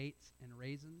and dates and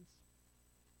raisins.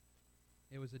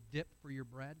 It was a dip for your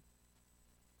bread.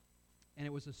 And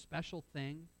it was a special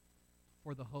thing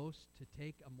for the host to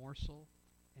take a morsel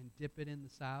and dip it in the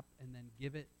sop and then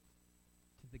give it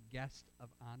to the guest of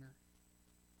honor.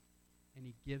 And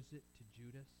he gives it to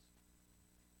Judas.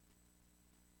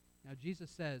 Now Jesus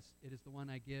says, it is the one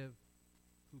I give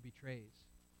who betrays.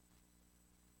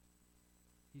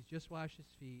 He's just washed his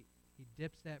feet. He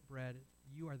dips that bread.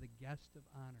 You are the guest of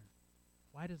honor.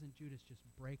 Why doesn't Judas just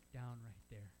break down right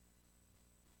there?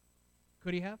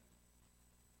 Could he have?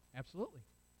 Absolutely.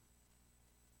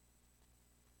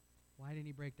 Why didn't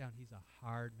he break down? He's a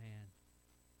hard man.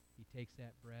 He takes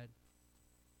that bread,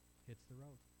 hits the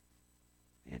road.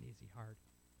 Man, is he hard.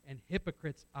 And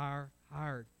hypocrites are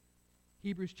hard.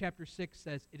 Hebrews chapter 6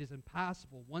 says, it is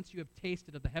impossible, once you have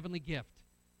tasted of the heavenly gift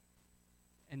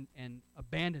and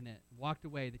abandoned it, walked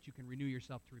away, that you can renew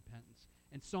yourself to repentance.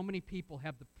 And so many people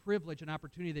have the privilege and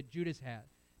opportunity that Judas had.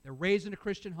 They're raised in a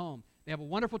Christian home. They have a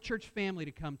wonderful church family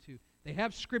to come to. They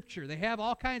have Scripture. They have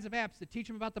all kinds of apps that teach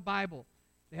them about the Bible.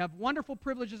 They have wonderful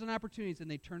privileges and opportunities, and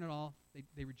they turn it all,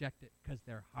 they reject it because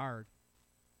they're hard.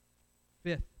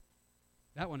 Fifth,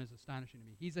 that one is astonishing to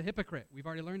me. He's a hypocrite. We've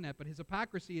already learned that, but his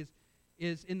hypocrisy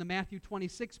is in the Matthew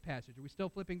 26 passage. Are we still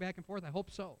flipping back and forth? I hope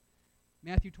so.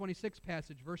 Matthew 26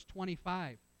 passage, verse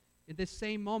 25. In this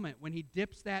same moment, when he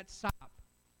dips that sop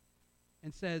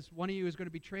and says, one of you is going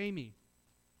to betray me.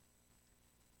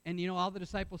 And, all the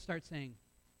disciples start saying,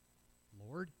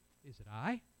 Lord, is it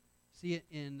I? See it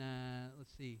in,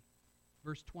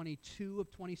 verse 22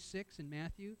 of 26 in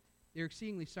Matthew. They're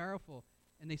exceedingly sorrowful.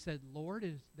 And they said,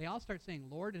 they all start saying,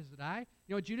 Lord, is it I? You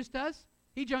know what Judas does?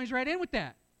 He joins right in with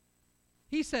that.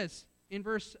 He says in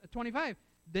verse 25,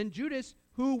 then Judas,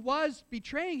 who was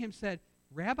betraying him, said,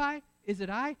 Rabbi, is it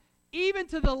I? Even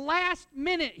to the last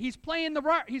minute, he's playing the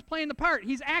part.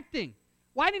 He's acting.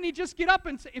 Why didn't he just get up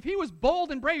and say, if he was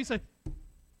bold and brave, he said,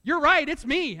 you're right, it's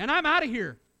me, and I'm out of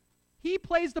here. He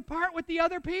plays the part with the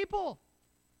other people.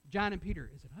 John and Peter,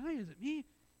 is it I? Is it me?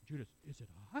 Judas, is it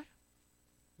I?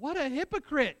 What a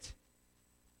hypocrite.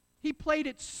 He played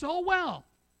it so well.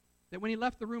 that when he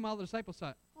left the room, all the disciples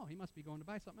thought, oh, he must be going to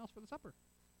buy something else for the supper.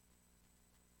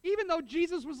 Even though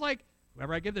Jesus was like,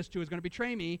 whoever I give this to is going to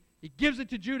betray me, he gives it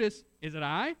to Judas. Is it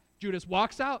I? Judas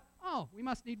walks out. Oh, we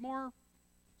must need more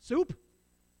soup.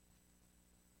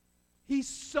 He's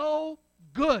so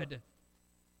good.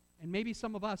 And maybe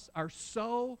some of us are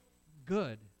so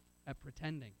good at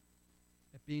pretending,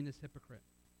 at being this hypocrite.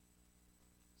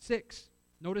 6,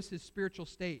 notice his spiritual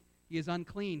state. He is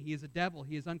unclean. He is a devil.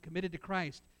 He is uncommitted to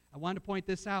Christ. I want to point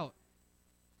this out.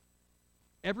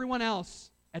 Everyone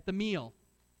else at the meal,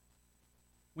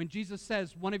 when Jesus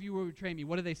says, one of you will betray me,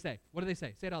 what do they say? What do they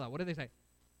say? Say it out loud. What do they say?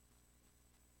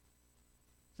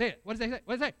 Say it. What do they say?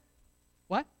 What do they say?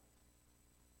 What?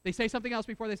 They say something else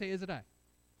before they say, is it I?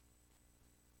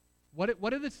 What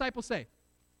do the disciples say?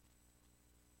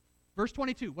 Verse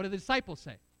 22, what do the disciples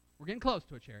say? We're getting close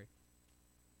to it, Cherry.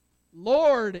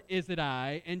 Lord, is it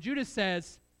I? And Judas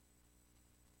says,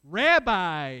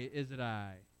 Rabbi, is it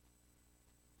I?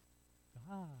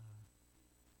 Ah.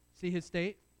 See his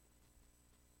state?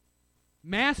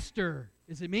 Master,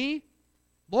 is it me?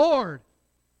 Lord,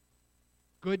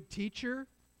 good teacher.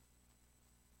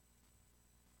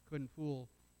 Couldn't fool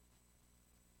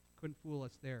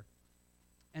us there.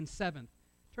 And 7th,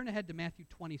 turn ahead to Matthew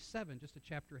 27, just a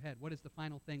chapter ahead. What is the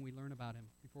final thing we learn about him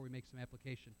before we make some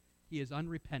application? He is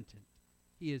unrepentant.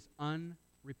 He is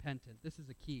unrepentant. This is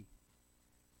a key.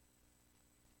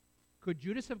 Could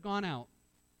Judas have gone out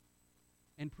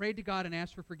and prayed to God and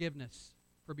asked for forgiveness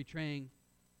for betraying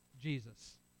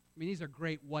Jesus? I mean, these are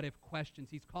great what-if questions.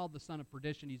 He's called the son of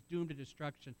perdition. He's doomed to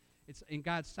destruction. It's in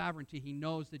God's sovereignty. He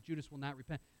knows that Judas will not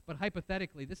repent. But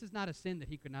hypothetically, this is not a sin that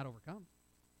he could not overcome.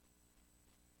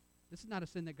 This is not a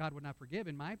sin that God would not forgive,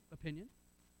 in my opinion.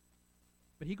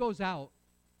 But he goes out,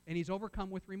 and he's overcome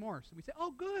with remorse. And we say,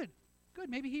 oh, good.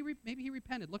 Maybe he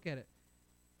repented. Look at it.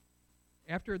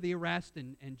 After the arrest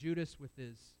and Judas with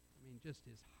just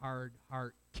his hard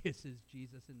heart kisses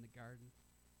Jesus in the garden.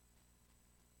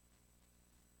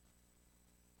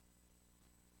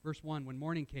 Verse 1, when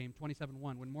morning came,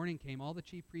 27:1, when morning came, all the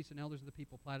chief priests and elders of the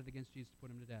people plotted against Jesus to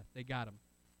put him to death. They got him.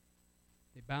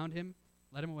 They bound him,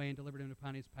 led him away, and delivered him to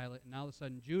Pontius Pilate. And all of a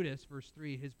sudden, Judas, verse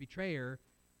 3, his betrayer,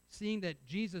 seeing that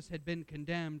Jesus had been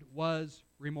condemned, was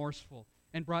remorseful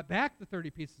and brought back the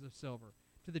 30 pieces of silver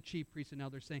to the chief priests and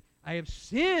elders, saying, I have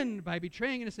sinned by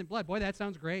betraying innocent blood. Boy, that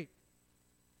sounds great.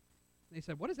 They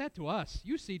said, what is that to us?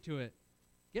 You see to it.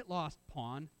 Get lost,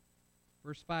 pawn.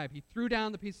 Verse 5, he threw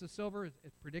down the pieces of silver,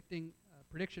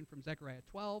 prediction from Zechariah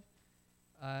 12,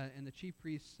 and the chief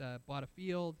priests bought a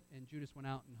field, and Judas went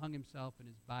out and hung himself, and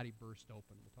his body burst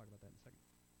open. We'll talk about that in a second.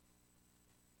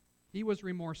 He was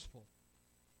remorseful.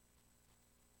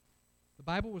 The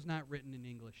Bible was not written in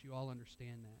English. You all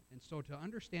understand that. And so to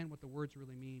understand what the words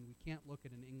really mean, we can't look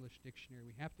at an English dictionary.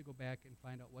 We have to go back and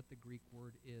find out what the Greek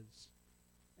word is.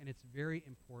 And it's very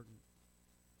important.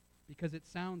 Because it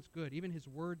sounds good. Even his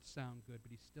words sound good,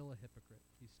 but he's still a hypocrite.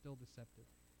 He's still deceptive.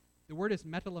 The word is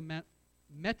metamelomai.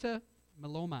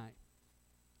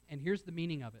 And here's the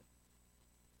meaning of it.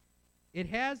 It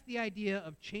has the idea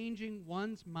of changing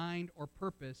one's mind or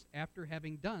purpose after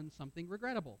having done something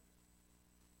regrettable.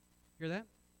 Hear that?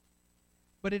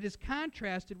 But it is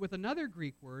contrasted with another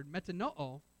Greek word,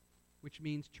 metanoo, which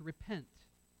means to repent.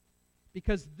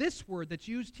 Because this word that's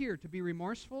used here, to be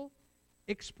remorseful,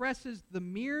 expresses the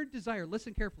mere desire,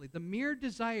 listen carefully, the mere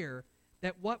desire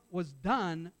that what was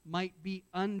done might be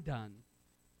undone.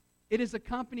 It is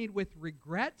accompanied with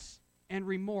regrets and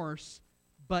remorse,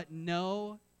 but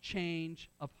no change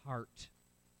of heart.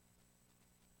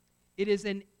 It is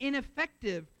an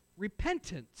ineffective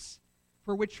repentance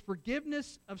for which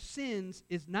forgiveness of sins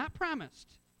is not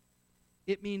promised.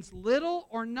 It means little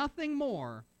or nothing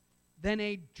more than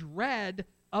a dread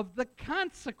of the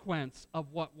consequence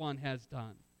of what one has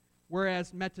done.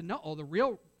 Whereas metanoo, the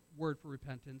real word for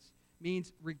repentance,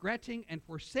 means regretting and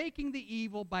forsaking the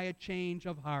evil by a change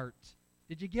of heart.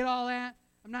 Did you get all that?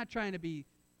 I'm not trying to be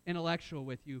intellectual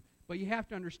with you, but you have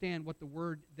to understand what the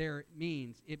word there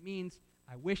means. It means,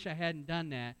 I wish I hadn't done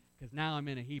that because now I'm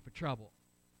in a heap of trouble.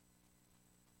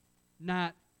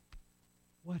 Not,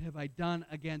 what have I done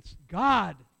against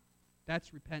God?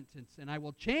 That's repentance, and I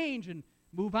will change and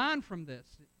move on from this.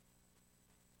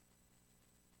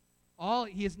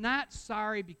 He is not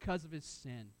sorry because of his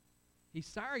sin. He's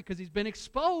sorry because he's been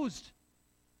exposed,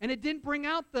 and it didn't bring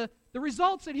out the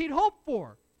results that he'd hoped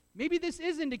for. Maybe this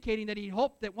is indicating that he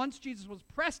hoped that once Jesus was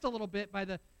pressed a little bit by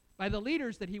the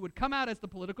leaders, that he would come out as the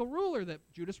political ruler that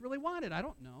Judas really wanted. I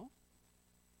don't know.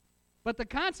 But the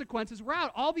consequences were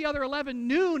out. All the other 11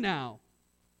 knew now.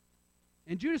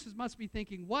 And Judas must be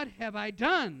thinking, what have I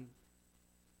done?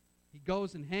 He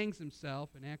goes and hangs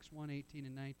himself, and Acts 1:18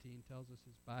 and 19 tells us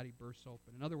his body bursts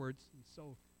open. In other words,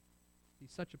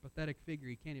 he's such a pathetic figure,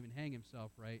 he can't even hang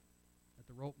himself right, that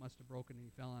the rope must have broken and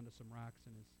he fell onto some rocks.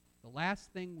 And the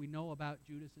last thing we know about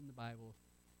Judas in the Bible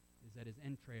is that his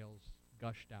entrails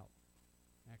gushed out.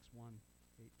 Acts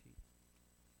 1:18.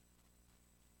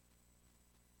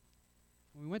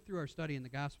 When we went through our study in the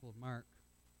Gospel of Mark,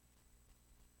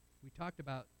 we talked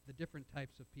about the different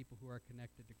types of people who are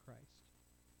connected to Christ.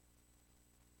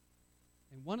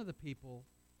 And one of the people,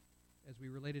 as we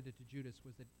related it to Judas,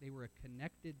 was that they were a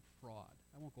connected fraud.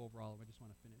 I won't go over all of them, I just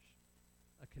want to finish.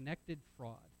 A connected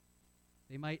fraud.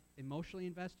 They might emotionally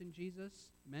invest in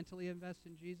Jesus, mentally invest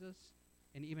in Jesus,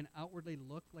 and even outwardly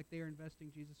look like they are investing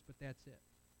in Jesus, but that's it.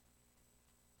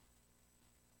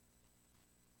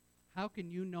 How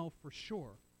can you know for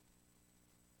sure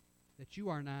that you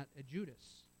are not a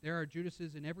Judas? There are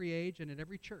Judases in every age and at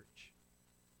every church.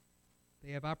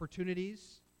 They have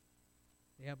opportunities.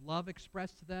 They have love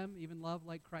expressed to them, even love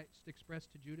like Christ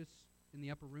expressed to Judas in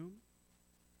the upper room.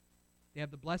 They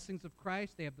have the blessings of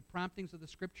Christ. They have the promptings of the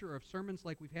Scripture or of sermons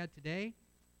like we've had today.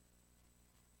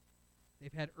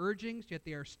 They've had urgings, yet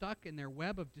they are stuck in their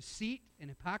web of deceit and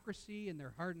hypocrisy, and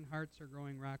their hardened hearts are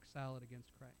growing rock solid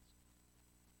against Christ.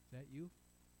 Is that you?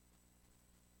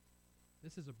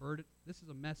 This is a burden. This is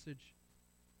a message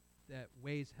that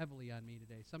weighs heavily on me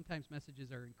today. Sometimes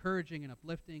messages are encouraging and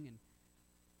uplifting, and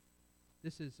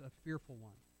this is a fearful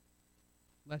one.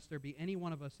 Lest there be any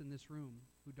one of us in this room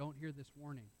who don't hear this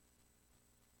warning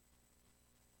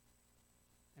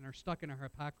and are stuck in our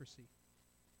hypocrisy.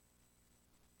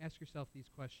 Ask yourself these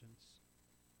questions.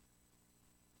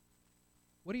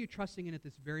 What are you trusting in at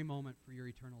this very moment for your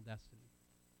eternal destiny?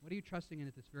 What are you trusting in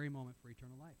at this very moment for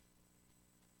eternal life?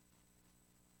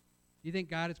 Do you think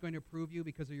God is going to approve you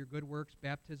because of your good works,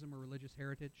 baptism, or religious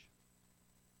heritage?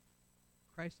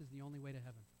 Christ is the only way to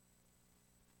heaven.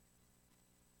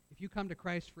 If you come to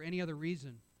Christ for any other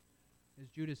reason, as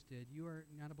Judas did, you are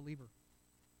not a believer.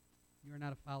 You are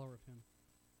not a follower of him.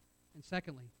 And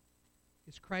secondly,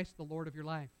 is Christ the Lord of your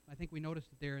life? I think we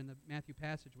noticed it there in the Matthew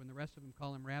passage when the rest of them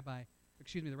call him Rabbi.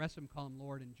 The rest of them call him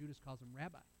Lord, and Judas calls him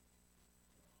Rabbi.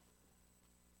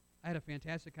 I had a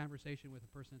fantastic conversation with a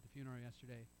person at the funeral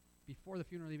yesterday. Before the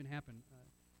funeral even happened,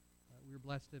 we were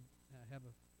blessed to have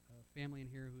a family in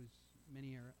here whose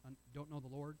many don't know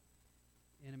the Lord.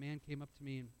 And a man came up to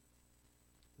me and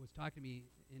was talking to me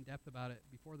in depth about it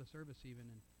before the service even,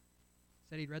 and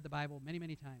said he'd read the Bible many,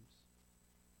 many times.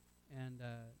 And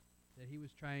that he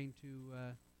was trying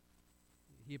to,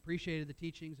 he appreciated the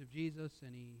teachings of Jesus,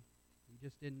 and he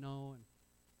just didn't know.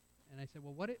 And I said,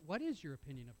 well, what is your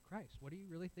opinion of Christ? What do you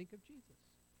really think of Jesus?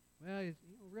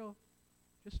 Well,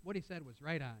 just what he said was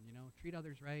right on, treat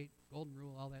others right, golden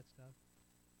rule, all that stuff.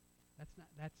 That's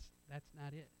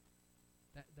not it.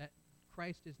 That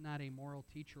Christ is not a moral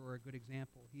teacher or a good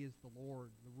example. He is the Lord,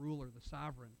 the ruler, the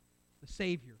sovereign, the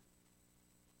Savior.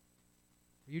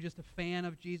 Are you just a fan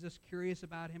of Jesus, curious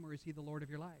about him, or is he the Lord of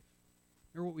your life?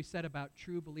 Remember what we said about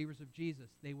true believers of Jesus.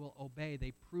 They will obey.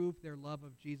 They prove their love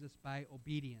of Jesus by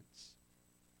obedience.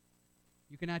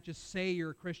 You cannot just say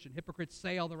you're a Christian. Hypocrites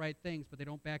say all the right things, but they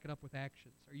don't back it up with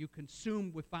actions. Are you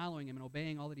consumed with following him and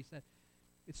obeying all that he said?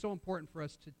 It's so important for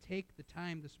us to take the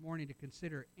time this morning to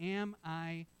consider, am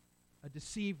I a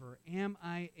deceiver? Am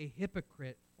I a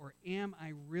hypocrite? Or am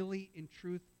I really, in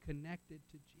truth, connected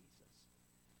to Jesus?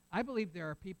 I believe there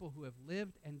are people who have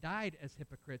lived and died as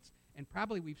hypocrites, and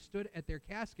probably we've stood at their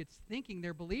caskets thinking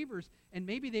they're believers, and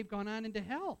maybe they've gone on into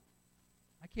hell.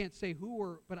 I can't say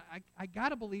who, but I got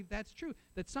to believe that's true,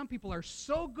 that some people are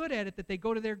so good at it that they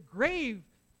go to their grave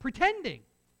pretending.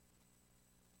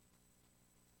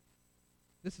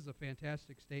 This is a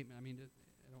fantastic statement. I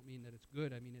don't mean that it's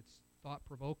good. I mean it's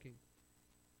thought-provoking.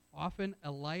 Often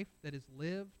a life that is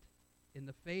lived in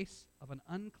the face of an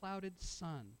unclouded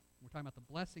sun, we're talking about the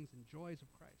blessings and joys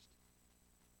of Christ,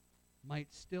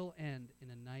 might still end in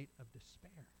a night of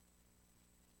despair.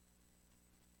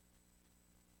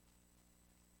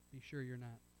 Be sure you're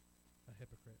not a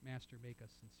hypocrite. Master, make us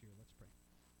sincere. Let's pray.